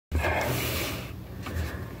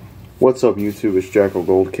What's up, YouTube? It's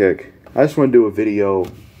JackalGoldKick. I just want to do a video.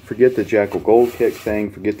 Forget the JackalGoldKick thing.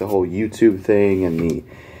 Forget the whole YouTube thing and the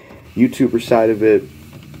YouTuber side of it.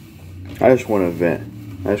 I just want to vent.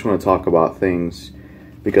 I just want to talk about things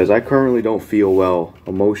because I currently don't feel well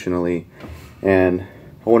emotionally, and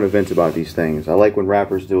I want to vent about these things. I like when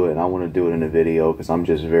rappers do it, and I want to do it in a video because I'm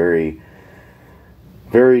just very,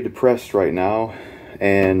 very depressed right now.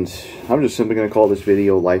 And I'm just simply going to call this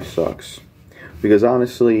video Life Sucks. Because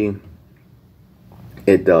honestly,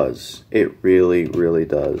 it does. It really, really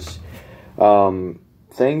does.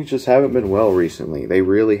 Things just haven't been well recently. They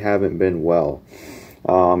really haven't been well.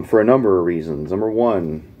 For a number of reasons. Number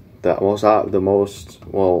one, the most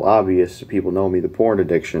obvious, people know me, the porn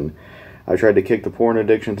addiction. I tried to kick the porn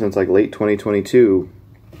addiction since like late 2022.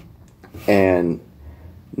 And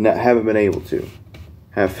haven't been able to.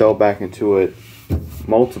 Have fell back into it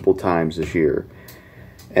multiple times this year.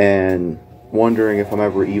 And wondering if I'm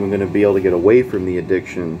ever even going to be able to get away from the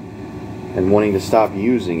addiction and wanting to stop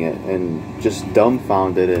using it, and just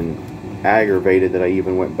dumbfounded and aggravated that I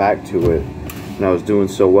even went back to it and I was doing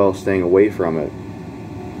so well staying away from it.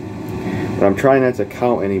 But I'm trying not to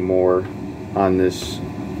count anymore on this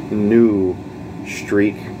new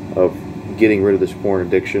streak of getting rid of this porn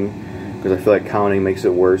addiction, because I feel like counting makes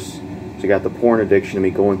it worse. So I got the porn addiction and me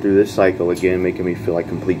going through this cycle again, making me feel like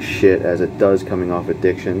complete shit, as it does coming off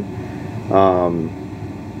addiction.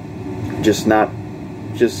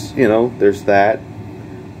 You know, there's that.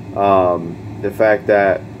 The fact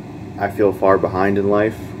that I feel far behind in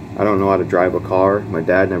life. I don't know how to drive a car. My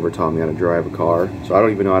dad never taught me how to drive a car, so I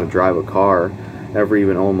don't even know how to drive a car. Never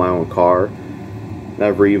even owned my own car.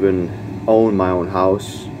 Never even owned my own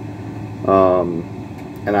house.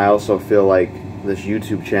 And I also feel like this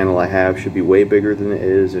YouTube channel I have should be way bigger than it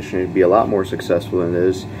is. It should be a lot more successful than it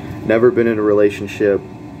is. Never been in a relationship.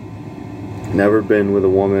 Never been with a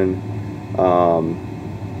woman.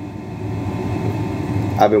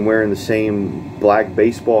 I've been wearing the same black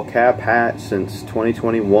baseball cap hat since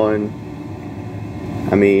 2021.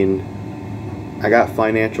 I mean, I got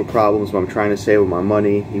financial problems, but I'm trying to save my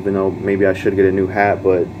money, even though maybe I should get a new hat,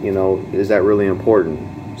 but, you know, is that really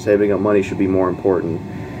important? Saving up money should be more important.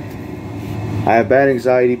 I have bad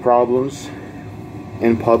anxiety problems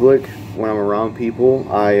in public. When I'm around people,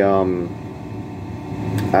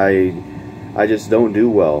 I just don't do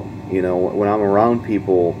well. You know, when I'm around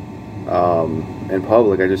people in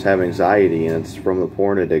public, I just have anxiety, and it's from the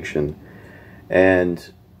porn addiction. And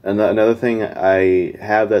another thing I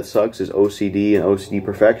have that sucks is OCD and OCD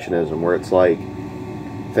perfectionism, where it's like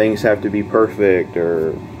things have to be perfect,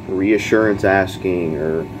 or reassurance asking,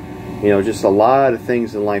 or, you know, just a lot of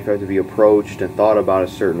things in life have to be approached and thought about a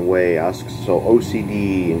certain way. So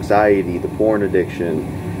OCD, anxiety, the porn addiction.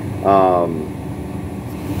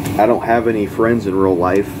 I don't have any friends in real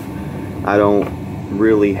life. I don't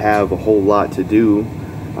really have a whole lot to do.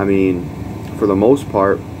 I mean, for the most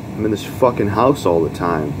part, I'm in this fucking house all the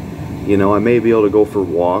time. You know, I may be able to go for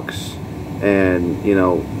walks, and, you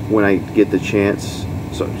know, when I get the chance,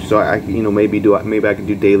 so I, you know, maybe I can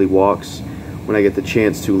do daily walks when I get the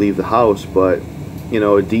chance to leave the house. But, you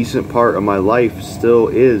know, a decent part of my life still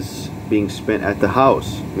is being spent at the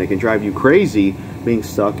house, and it can drive you crazy being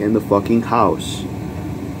stuck in the fucking house.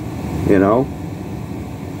 You know,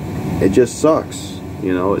 it just sucks.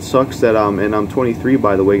 You know, it sucks that I'm 23,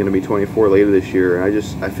 by the way, going to be 24 later this year, and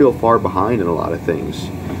I feel far behind in a lot of things.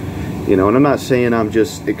 You know, and I'm not saying I'm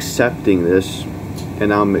just accepting this,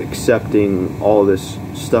 and I'm accepting all this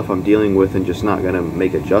stuff I'm dealing with and just not going to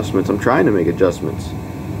make adjustments. I'm trying to make adjustments.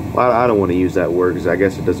 Well, I don't want to use that word because I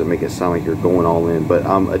guess it doesn't make it sound like you're going all in, but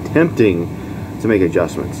I'm attempting to make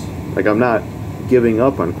adjustments. Like, I'm not giving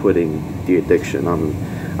up on quitting the addiction.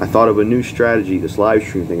 I thought of a new strategy, this live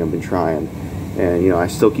stream thing I've been trying, and, you know, I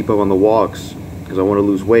still keep up on the walks because I want to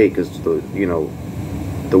lose weight, because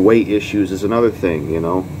the weight issues is another thing. You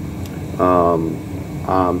know,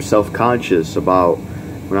 I'm self-conscious about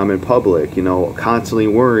when I'm in public. You know, constantly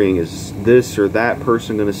worrying, is this or that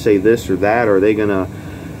person going to say this or that? Are they gonna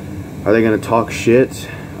talk shit?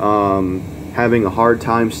 Having a hard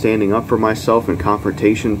time standing up for myself in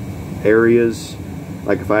confrontation areas.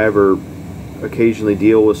 Like, if I ever occasionally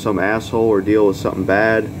deal with some asshole or deal with something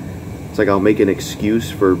bad, it's like I'll make an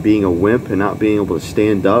excuse for being a wimp and not being able to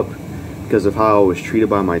stand up because of how I was treated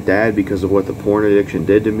by my dad, because of what the porn addiction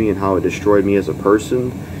did to me and how it destroyed me as a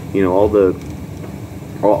person. You know,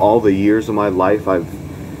 all the years of my life I've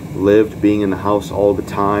lived being in the house all the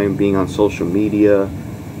time, being on social media,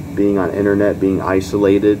 being on internet, being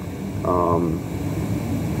isolated.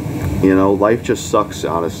 You know, life just sucks,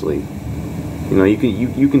 honestly. You know,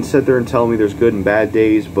 you can sit there and tell me there's good and bad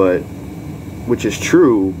days, but which is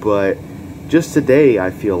true, but just today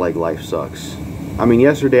I feel like life sucks. I mean,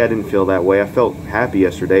 yesterday I didn't feel that way. I felt happy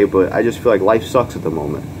yesterday, but I just feel like life sucks at the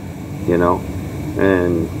moment, you know?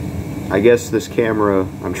 And I guess this camera,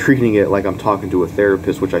 I'm treating it like I'm talking to a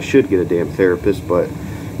therapist, which I should get a damn therapist, but,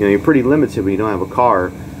 you know, you're pretty limited when you don't have a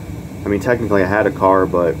car. I mean, technically I had a car,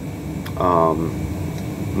 but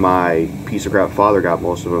my piece of crap father got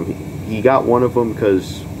most of them. He got one of them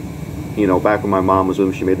because, you know, back when my mom was with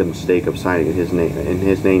him, she made the mistake of signing in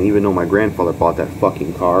his name, even though my grandfather bought that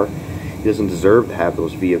fucking car. He doesn't deserve to have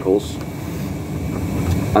those vehicles.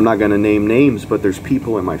 I'm not going to name names, but there's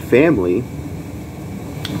people in my family.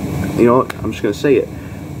 You know what? I'm just going to say it.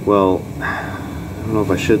 Well, I don't know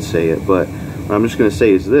if I should say it, but what I'm just going to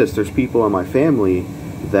say is this. There's people in my family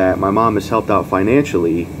that my mom has helped out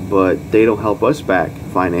financially, but they don't help us back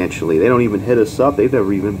financially. They don't even hit us up. They've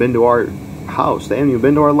never even been to our house. They haven't even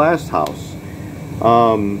been to our last house.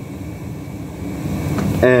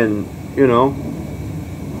 And, you know,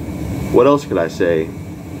 what else could I say?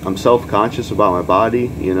 I'm self-conscious about my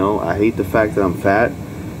body, you know. I hate the fact that I'm fat,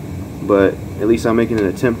 but at least I'm making an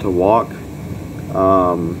attempt to walk.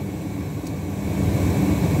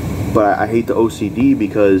 But I hate the OCD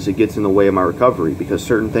because it gets in the way of my recovery, because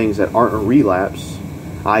certain things that aren't a relapse,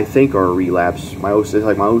 I think are a relapse. My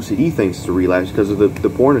OCD thinks it's a relapse because of the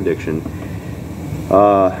porn addiction.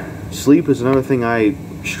 Sleep is another thing I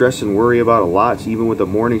stress and worry about a lot. Even with the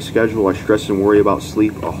morning schedule, I stress and worry about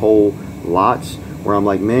sleep a whole lot, where I'm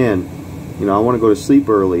like, man, you know, I want to go to sleep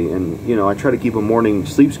early, and, you know, I try to keep a morning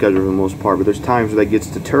sleep schedule for the most part, but there's times where that gets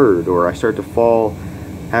deterred, or I start to fall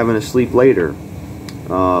having to sleep later.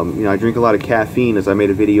 You know, I drink a lot of caffeine, as I made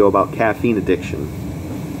a video about caffeine addiction.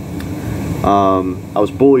 I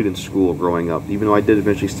was bullied in school growing up, even though I did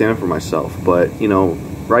eventually stand up for myself. But, you know,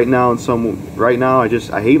 right now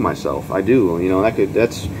I hate myself. I do. You know,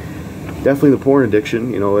 that's definitely the porn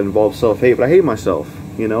addiction. You know, it involves self-hate, but I hate myself,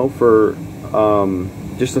 you know, for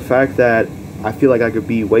just the fact that I feel like I could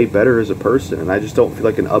be way better as a person, and I just don't feel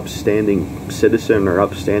like an upstanding citizen or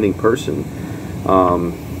upstanding person.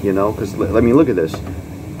 You know, because, I mean, look at this.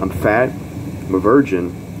 I'm fat, I'm a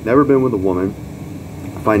virgin, never been with a woman,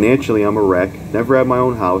 financially I'm a wreck, never had my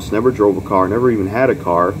own house, never drove a car, never even had a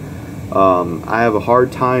car. I have a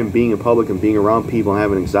hard time being in public and being around people and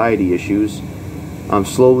having anxiety issues. I'm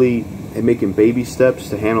slowly making baby steps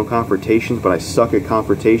to handle confrontations, but I suck at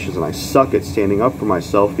confrontations, and I suck at standing up for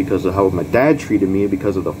myself because of how my dad treated me,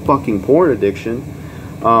 because of the fucking porn addiction.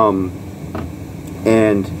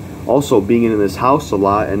 And also being in this house a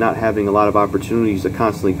lot and not having a lot of opportunities to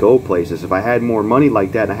constantly go places. If I had more money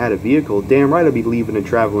like that and I had a vehicle, damn right I'd be leaving and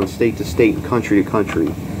traveling state to state and country to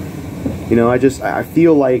country. You know, I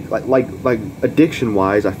feel like addiction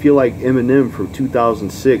wise, I feel like Eminem from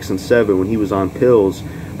 2006 and 7 when he was on pills.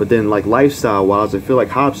 But then, like, lifestyle wise, I feel like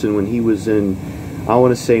Hobson when he was in, I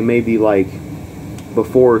want to say maybe like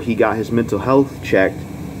before he got his mental health checked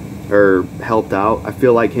or helped out. I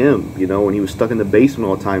feel like him, you know, when he was stuck in the basement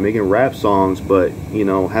all the time making rap songs, but, you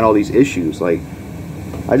know, had all these issues. Like,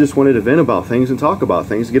 I just wanted to vent about things and talk about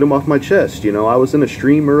things, get them off my chest. You know, I was in a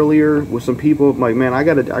stream earlier with some people. I'm like, man, I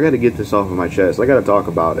gotta get this off of my chest. I gotta talk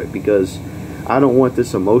about it, because I don't want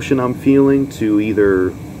this emotion I'm feeling to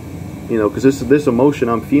either, you know, because this emotion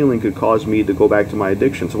I'm feeling could cause me to go back to my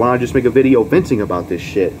addiction. So why don't I just make a video venting about this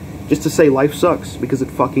shit, just to say life sucks, because it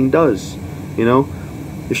fucking does. You know,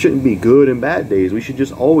 there shouldn't be good and bad days. We should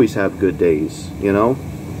just always have good days, you know.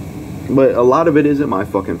 But a lot of it isn't my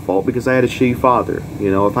fucking fault, because I had a shitty father.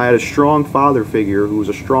 You know, if I had a strong father figure who was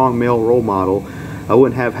a strong male role model, I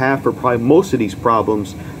wouldn't have half or probably most of these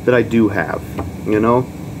problems that I do have, you know.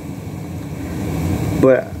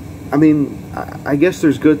 But, I mean, I guess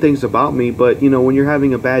there's good things about me, but, you know, when you're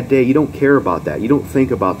having a bad day, you don't care about that. You don't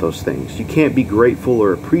think about those things. You can't be grateful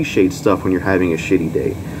or appreciate stuff when you're having a shitty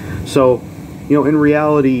day. So, you know, in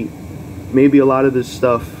reality, maybe a lot of this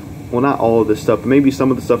stuff, well, not all of this stuff, but maybe some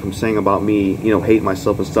of the stuff I'm saying about me, you know, hate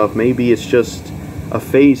myself and stuff, maybe it's just a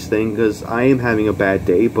phase thing, because I am having a bad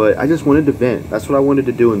day, but I just wanted to vent. That's what I wanted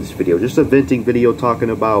to do in this video. Just a venting video talking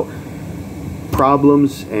about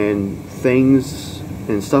problems and things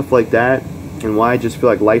and stuff like that, and why I just feel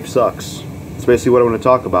like life sucks. That's basically what I want to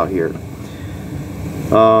talk about here.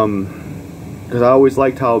 Because I always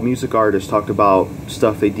liked how music artists talked about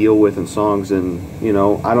stuff they deal with in songs, and, you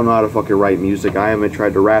know, I don't know how to fucking write music. I haven't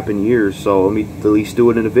tried to rap in years, so let me at least do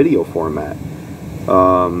it in a video format.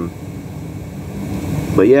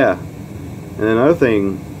 But yeah, and another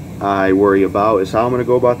thing I worry about is how I'm going to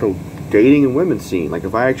go about the dating and women's scene. Like,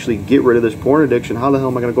 if I actually get rid of this porn addiction, how the hell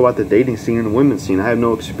am I going to go about the dating scene and the women's scene? I have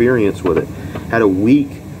no experience with it. Had a week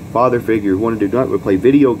father figure who wanted to do nothing but play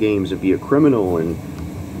video games and be a criminal and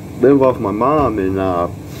live off my mom,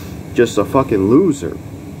 and just a fucking loser.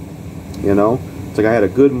 You know, it's like I had a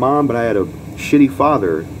good mom, but I had a shitty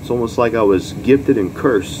father. It's almost like I was gifted and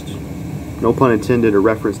cursed. No pun intended, a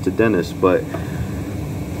reference to Dennis, but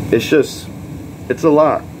it's just, it's a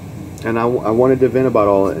lot. And I wanted to vent about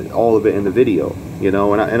all of it in the video, you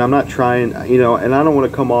know, and I'm not trying, you know, and I don't want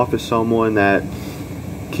to come off as someone that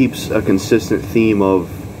keeps a consistent theme of,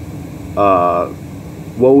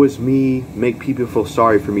 woe is me, make people feel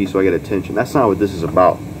sorry for me so I get attention. That's not what this is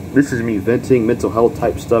about. This is me venting mental health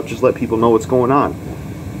type stuff, just let people know what's going on.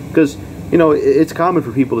 Because, you know, it's common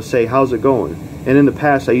for people to say, how's it going? And in the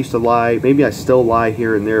past, I used to lie. Maybe I still lie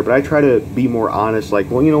here and there, but I try to be more honest, like,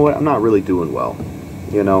 well, you know what, I'm not really doing well,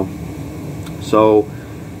 you know? So,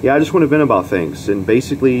 yeah, I just want to vent about things and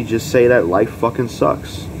basically just say that life fucking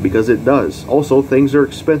sucks, because it does. Also, things are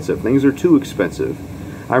expensive. Things are too expensive.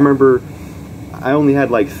 I remember I only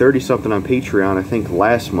had like 30-something on Patreon, I think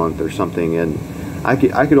last month or something, and I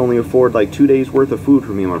could only afford like 2 days worth of food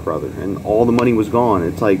for me and my brother, and all the money was gone.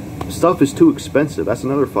 It's like, stuff is too expensive. That's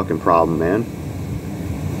another fucking problem, man.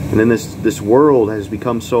 And then this world has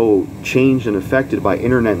become so changed and affected by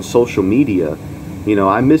internet and social media. You know,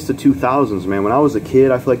 I missed the 2000s, man. When I was a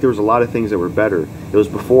kid, I feel like there was a lot of things that were better. It was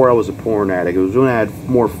before I was a porn addict. It was when I had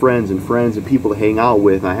more friends and people to hang out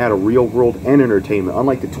with, and I had a real world and entertainment.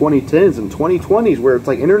 Unlike the 2010s and 2020s, where it's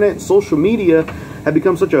like internet and social media have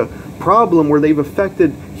become such a problem where they've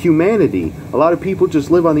affected humanity. A lot of people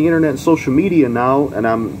just live on the internet and social media now, and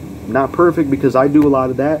I'm not perfect because I do a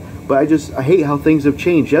lot of that, but I hate how things have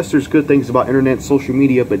changed. Yes, there's good things about internet and social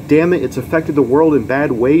media, but damn it, it's affected the world in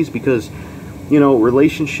bad ways, because, you know,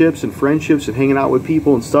 relationships and friendships and hanging out with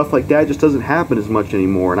people and stuff like that just doesn't happen as much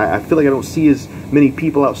anymore. And I feel like I don't see as many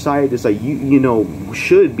people outside as I, you know,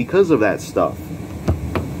 should because of that stuff.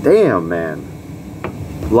 Damn, man.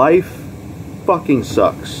 Life fucking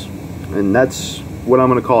sucks. And that's what I'm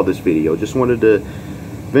going to call this video. Just wanted to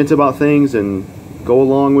vent about things and go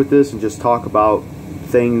along with this and just talk about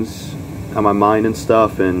things on my mind and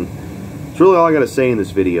stuff. And it's really all I got to say in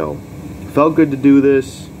this video. Felt good to do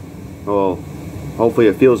this. Well, hopefully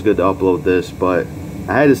it feels good to upload this, but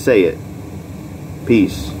I had to say it.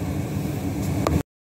 Peace.